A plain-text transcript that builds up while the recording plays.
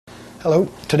Hello,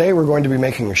 today we're going to be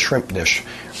making a shrimp dish.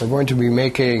 We're going to be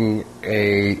making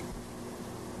a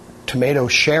tomato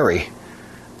sherry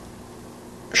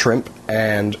shrimp,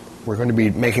 and we're going to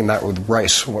be making that with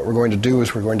rice. What we're going to do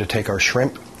is we're going to take our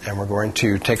shrimp and we're going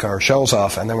to take our shells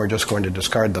off, and then we're just going to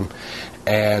discard them.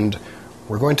 And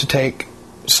we're going to take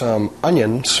some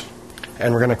onions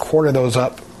and we're going to quarter those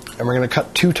up, and we're going to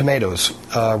cut 2 tomatoes.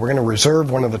 We're going to reserve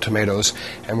one of the tomatoes,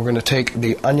 and we're going to take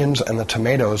the onions and the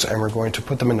tomatoes and we're going to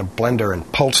put them in a blender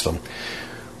and pulse them.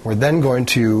 We're then going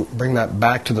to bring that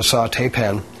back to the saute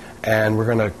pan, and we're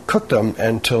going to cook them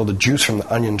until the juice from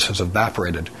the onions has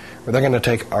evaporated. We're then going to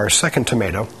take our second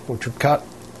tomato, which we've cut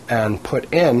and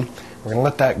put in. We're going to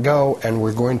let that go, and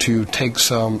we're going to take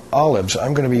some olives.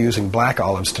 I'm going to be using black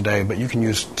olives today, but you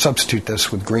can substitute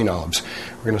this with green olives.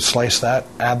 We're going to slice that,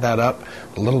 add that up,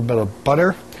 a little bit of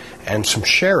butter, and some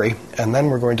sherry, and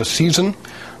then we're going to season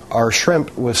our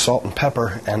shrimp with salt and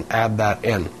pepper and add that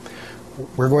in.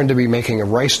 We're going to be making a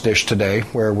rice dish today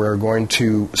where we're going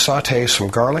to saute some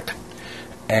garlic,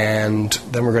 and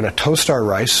then we're going to toast our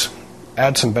rice,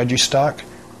 add some veggie stock,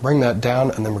 bring that down,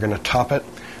 and then we're going to top it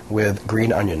with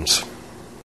green onions.